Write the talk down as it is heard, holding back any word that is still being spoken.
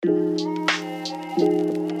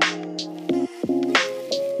Hello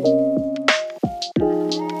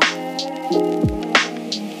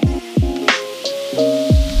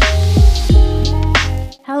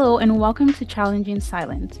and welcome to Challenging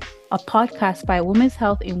Silence, a podcast by Women's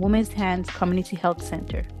Health in Women's Hands Community Health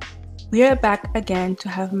Center. We are back again to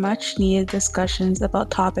have much needed discussions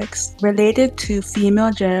about topics related to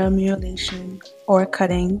female genital mutilation or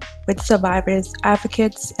cutting with survivors,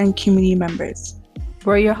 advocates, and community members.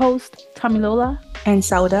 We're your hosts, Tamilola and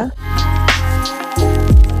Sauda.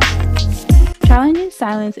 Challenging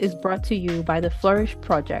Silence is brought to you by the Flourish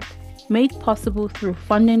Project, made possible through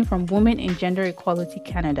funding from Women in Gender Equality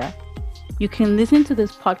Canada. You can listen to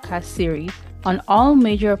this podcast series on all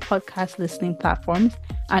major podcast listening platforms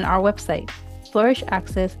and our website,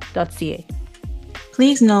 flourishaccess.ca.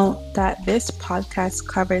 Please note that this podcast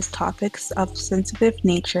covers topics of sensitive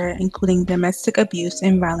nature, including domestic abuse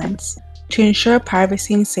and violence. To ensure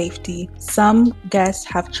privacy and safety, some guests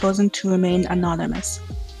have chosen to remain anonymous.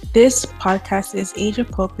 This podcast is age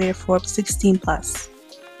appropriate for 16 plus.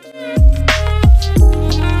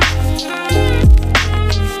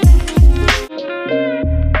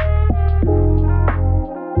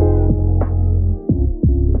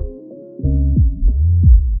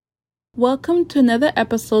 Welcome to another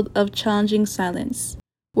episode of Challenging Silence,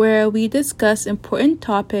 where we discuss important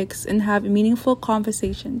topics and have meaningful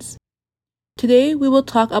conversations. Today, we will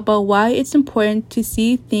talk about why it's important to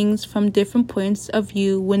see things from different points of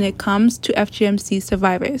view when it comes to FGMC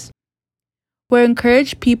survivors. We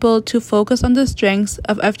encourage people to focus on the strengths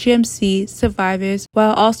of FGMC survivors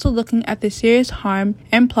while also looking at the serious harm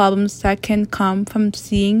and problems that can come from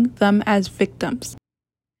seeing them as victims.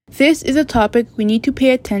 This is a topic we need to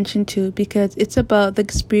pay attention to because it's about the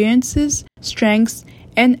experiences, strengths,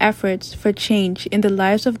 and efforts for change in the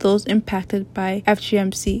lives of those impacted by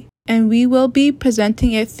FGMC, and we will be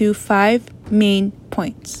presenting it through 5 main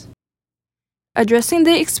points. Addressing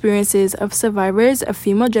the experiences of survivors of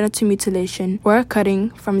female genital mutilation or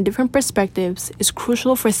cutting from different perspectives is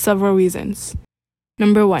crucial for several reasons.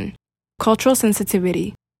 Number 1. Cultural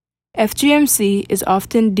sensitivity. FGMC is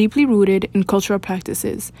often deeply rooted in cultural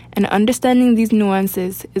practices, and understanding these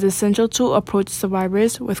nuances is essential to approach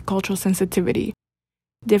survivors with cultural sensitivity.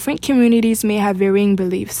 Different communities may have varying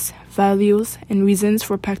beliefs, values, and reasons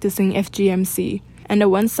for practicing FGMC, and a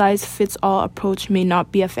one-size-fits-all approach may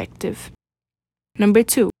not be effective. Number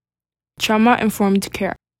 2. Trauma-informed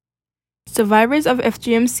care. Survivors of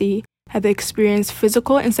FGMC have experienced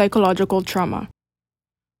physical and psychological trauma.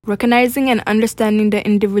 Recognizing and understanding the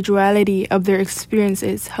individuality of their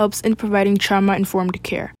experiences helps in providing trauma-informed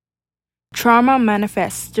care. Trauma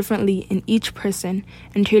manifests differently in each person,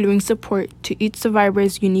 and tailoring support to each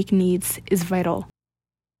survivor's unique needs is vital.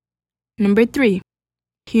 Number 3.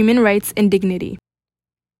 Human rights and dignity.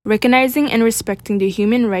 Recognizing and respecting the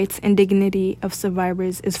human rights and dignity of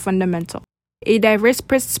survivors is fundamental. A diverse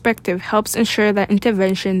perspective helps ensure that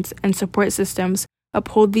interventions and support systems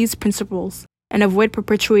uphold these principles and avoid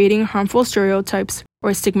perpetuating harmful stereotypes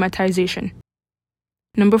or stigmatization.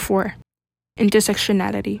 Number 4.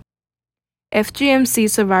 Intersectionality. FGMC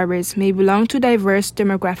survivors may belong to diverse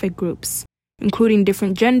demographic groups, including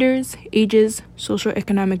different genders, ages,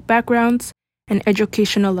 socioeconomic backgrounds, and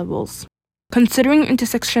educational levels. Considering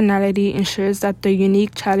intersectionality ensures that the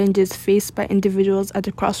unique challenges faced by individuals at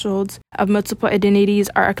the crossroads of multiple identities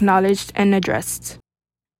are acknowledged and addressed.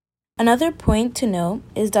 Another point to note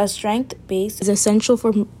is that strength-based is essential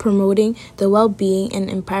for promoting the well-being and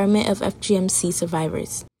empowerment of FGMC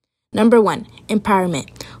survivors. Number 1.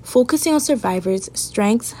 Empowerment. Focusing on survivors'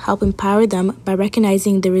 strengths help empower them by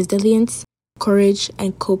recognizing their resilience, courage,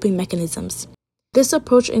 and coping mechanisms. This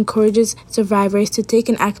approach encourages survivors to take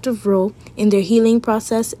an active role in their healing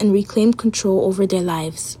process and reclaim control over their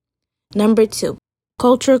lives. Number 2.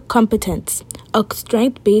 Cultural competence. A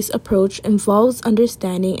strength-based approach involves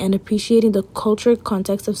understanding and appreciating the cultural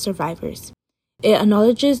context of survivors. It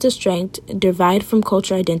acknowledges the strength derived from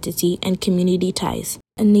cultural identity and community ties,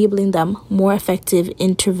 enabling them more effective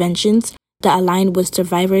interventions that align with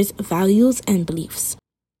survivors' values and beliefs.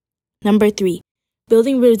 Number 3.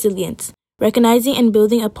 Building resilience. Recognizing and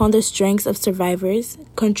building upon the strengths of survivors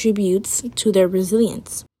contributes to their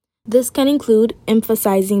resilience. This can include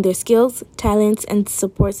emphasizing their skills, talents, and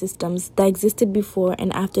support systems that existed before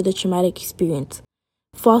and after the traumatic experience,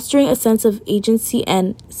 fostering a sense of agency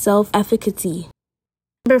and self-efficacy.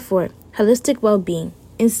 Number 4. Holistic well-being.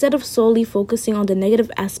 Instead of solely focusing on the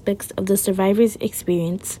negative aspects of the survivor's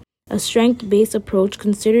experience, a strength-based approach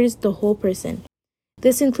considers the whole person.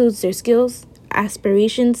 This includes their skills,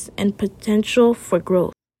 aspirations, and potential for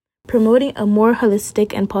growth, promoting a more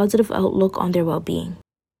holistic and positive outlook on their well-being.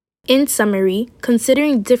 In summary,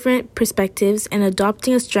 considering different perspectives and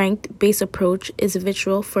adopting a strength-based approach is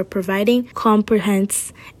vital for providing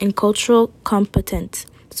comprehensive and cultural competent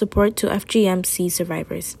support to FGMC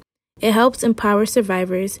survivors. It helps empower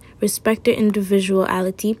survivors, respect their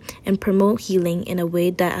individuality, and promote healing in a way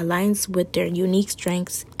that aligns with their unique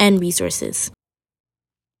strengths and resources.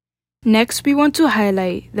 Next, we want to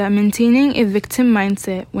highlight that maintaining a victim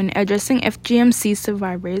mindset when addressing FGMC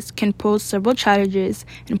survivors can pose several challenges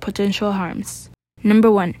and potential harms. Number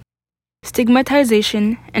 1.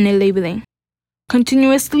 Stigmatization and labeling.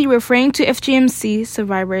 Continuously referring to FGMC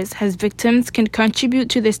survivors as victims can contribute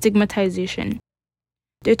to their stigmatization.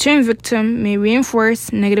 The term victim may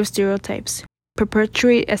reinforce negative stereotypes,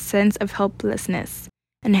 perpetuate a sense of helplessness,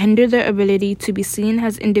 and hinder their ability to be seen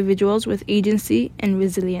as individuals with agency and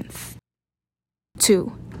resilience.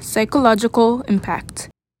 2. Psychological impact.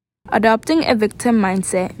 Adopting a victim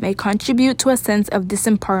mindset may contribute to a sense of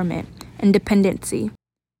disempowerment and dependency.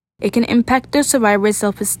 It can impact the survivor's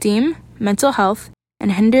self-esteem, mental health,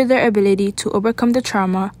 and hinder their ability to overcome the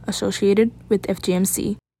trauma associated with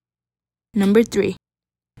FGMC. Number 3.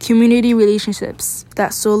 Community relationships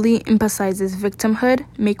that solely emphasizes victimhood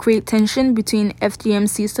may create tension between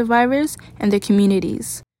FGMC survivors and their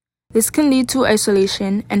communities. This can lead to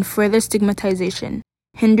isolation and further stigmatization,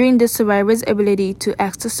 hindering the survivor's ability to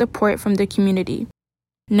access support from their community.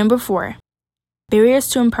 Number 4. Barriers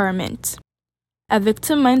to empowerment. A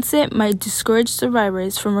victim mindset might discourage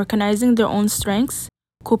survivors from recognizing their own strengths,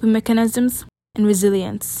 coping mechanisms, and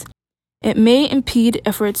resilience. It may impede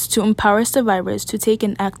efforts to empower survivors to take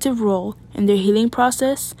an active role in their healing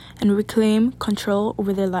process and reclaim control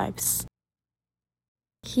over their lives.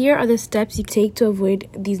 Here are the steps you take to avoid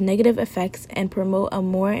these negative effects and promote a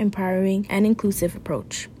more empowering and inclusive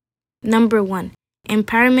approach. Number 1.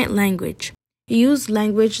 Empowerment language. Use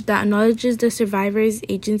language that acknowledges the survivor's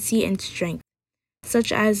agency and strength,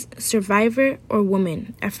 such as survivor or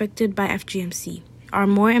woman affected by FGMC, are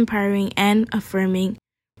more empowering and affirming,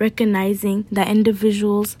 recognizing that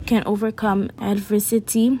individuals can overcome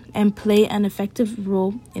adversity and play an effective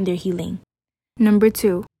role in their healing. Number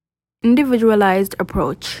 2. Individualized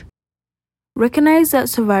approach. Recognize that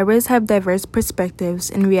survivors have diverse perspectives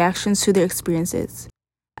and reactions to their experiences.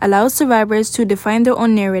 Allow survivors to define their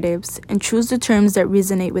own narratives and choose the terms that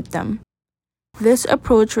resonate with them. This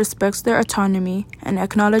approach respects their autonomy and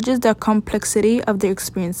acknowledges the complexity of their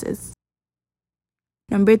experiences.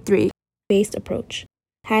 Number 3. Based approach.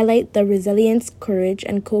 Highlight the resilience, courage,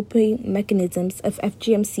 and coping mechanisms of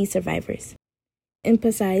FGMC survivors.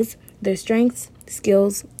 Emphasize their strengths,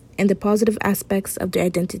 skills, and the positive aspects of their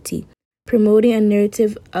identity, promoting a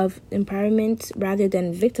narrative of empowerment rather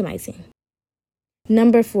than victimizing.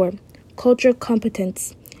 Number 4. Cultural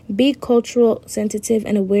competence. Be cultural sensitive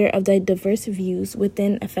and aware of the diverse views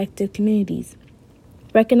within affected communities.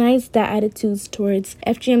 Recognize that attitudes towards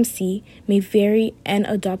FGMC may vary, and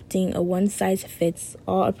adopting a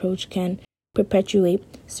one-size-fits-all approach can perpetuate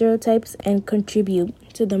stereotypes and contribute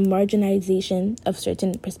to the marginalization of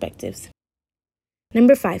certain perspectives.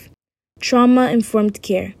 Number 5. Trauma-informed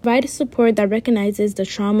care. Provide support that recognizes the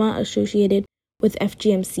trauma associated with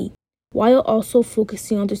FGMC, while also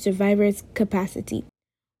focusing on the survivor's capacity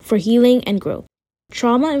for healing and growth.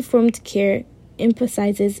 Trauma-informed care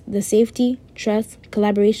emphasizes the safety, trust,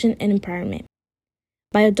 collaboration, and empowerment.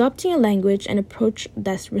 By adopting a language and approach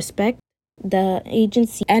that respects the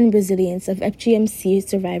agency and resilience of FGMC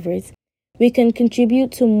survivors, we can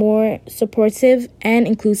contribute to a more supportive and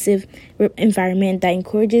inclusive environment that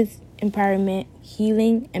encourages empowerment,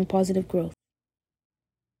 healing, and positive growth.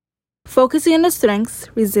 Focusing on the strengths,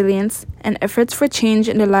 resilience, and efforts for change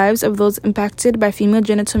in the lives of those impacted by female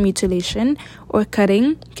genital mutilation or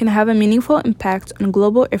cutting can have a meaningful impact on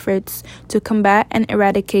global efforts to combat and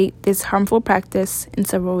eradicate this harmful practice in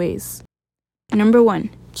several ways. Number 1.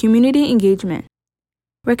 Community engagement.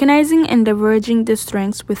 Recognizing and leveraging the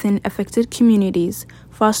strengths within affected communities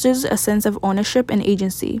fosters a sense of ownership and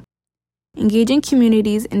agency. Engaging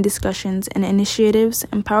communities in discussions and initiatives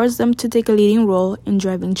empowers them to take a leading role in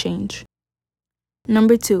driving change.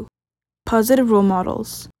 Number 2. Positive role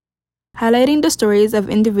models. Highlighting the stories of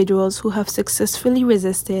individuals who have successfully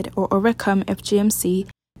resisted or overcome FGMC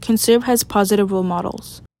can serve as positive role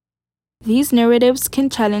models. These narratives can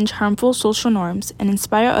challenge harmful social norms and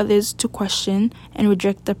inspire others to question and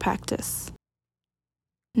reject the practice.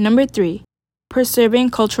 Number 3.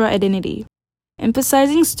 Preserving cultural identity.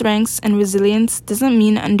 Emphasizing strengths and resilience doesn't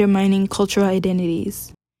mean undermining cultural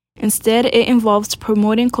identities. Instead, it involves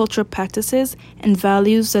promoting cultural practices and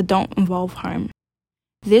values that don't involve harm.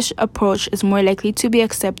 This approach is more likely to be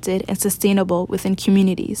accepted and sustainable within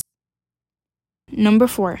communities. Number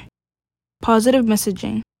 4. Positive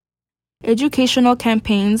messaging. Educational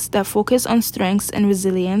campaigns that focus on strengths and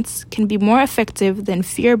resilience can be more effective than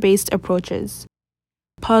fear-based approaches.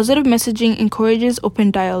 Positive messaging encourages open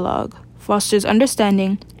dialogue, fosters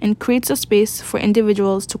understanding, and creates a space for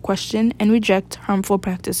individuals to question and reject harmful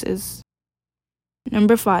practices.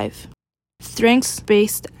 Number 5.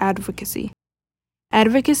 Strengths-based advocacy.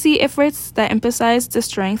 Advocacy efforts that emphasize the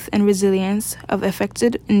strength and resilience of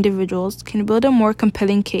affected individuals can build a more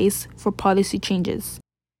compelling case for policy changes.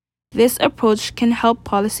 This approach can help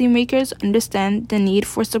policymakers understand the need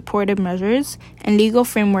for supportive measures and legal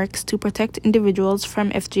frameworks to protect individuals from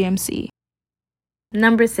FGMC.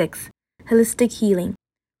 Number 6. Holistic healing.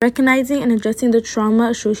 Recognizing and addressing the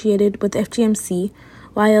trauma associated with FGMC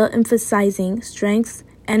while emphasizing strengths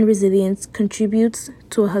and resilience contributes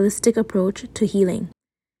to a holistic approach to healing.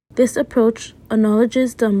 This approach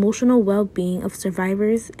acknowledges the emotional well-being of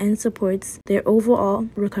survivors and supports their overall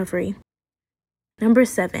recovery. Number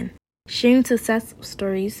 7. Sharing success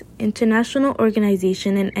stories. International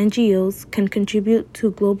organizations and NGOs can contribute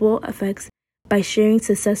to global effects by sharing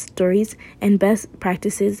success stories and best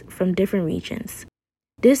practices from different regions.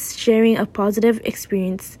 This sharing of positive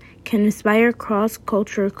experience can inspire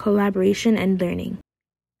cross-cultural collaboration and learning.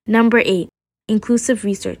 Number 8. Inclusive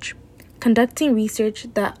research. Conducting research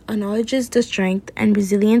that acknowledges the strength and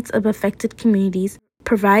resilience of affected communities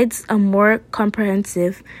provides a more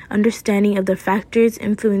comprehensive understanding of the factors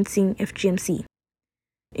influencing FGMC.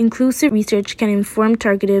 Inclusive research can inform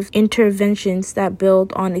targeted interventions that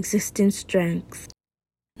build on existing strengths.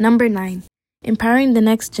 Number 9. Empowering the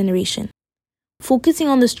next generation. Focusing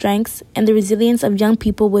on the strengths and the resilience of young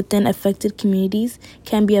people within affected communities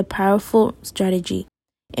can be a powerful strategy.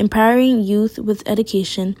 Empowering youth with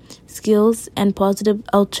education, skills, and positive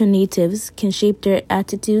alternatives can shape their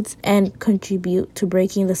attitudes and contribute to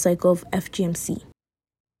breaking the cycle of FGMC.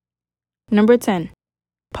 Number 10.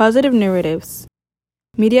 Positive narratives.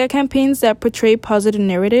 Media campaigns that portray positive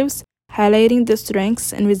narratives, highlighting the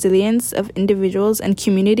strengths and resilience of individuals and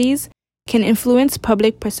communities, can influence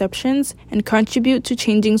public perceptions and contribute to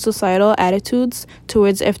changing societal attitudes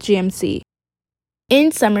towards FGMC.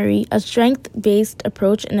 In summary, a strength-based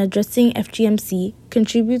approach in addressing FGMC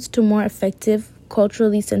contributes to more effective,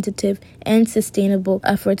 culturally sensitive, and sustainable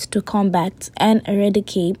efforts to combat and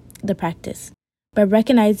eradicate the practice. By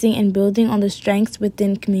recognizing and building on the strengths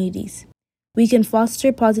within communities, we can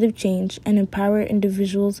foster positive change and empower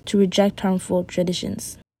individuals to reject harmful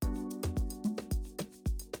traditions.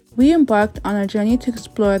 We embarked on a journey to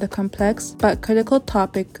explore the complex but critical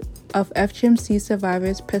topic of FGMC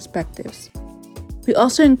survivors' perspectives. We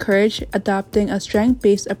also encourage adopting a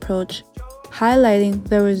strength-based approach, highlighting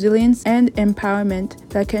the resilience and empowerment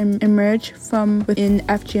that can emerge from within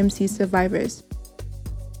FGMC survivors.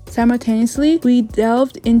 Simultaneously, we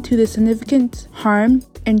delved into the significant harm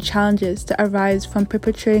and challenges that arise from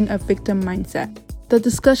perpetuating a victim mindset. The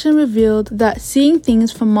discussion revealed that seeing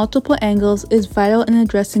things from multiple angles is vital in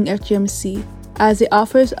addressing FGMC, as it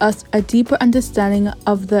offers us a deeper understanding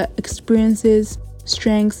of the experiences,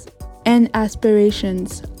 strengths, and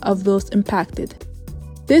aspirations of those impacted.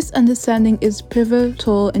 This understanding is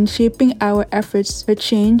pivotal in shaping our efforts for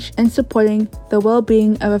change and supporting the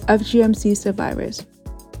well-being of FGMC survivors.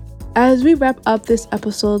 As we wrap up this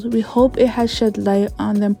episode, we hope it has shed light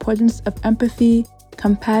on the importance of empathy,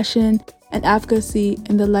 compassion, and advocacy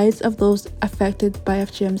in the lives of those affected by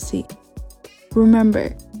FGMC.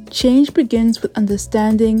 Remember, change begins with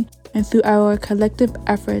understanding, and through our collective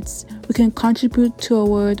efforts, we can contribute to a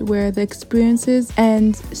world where the experiences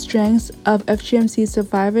and strengths of FGMC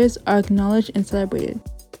survivors are acknowledged and celebrated.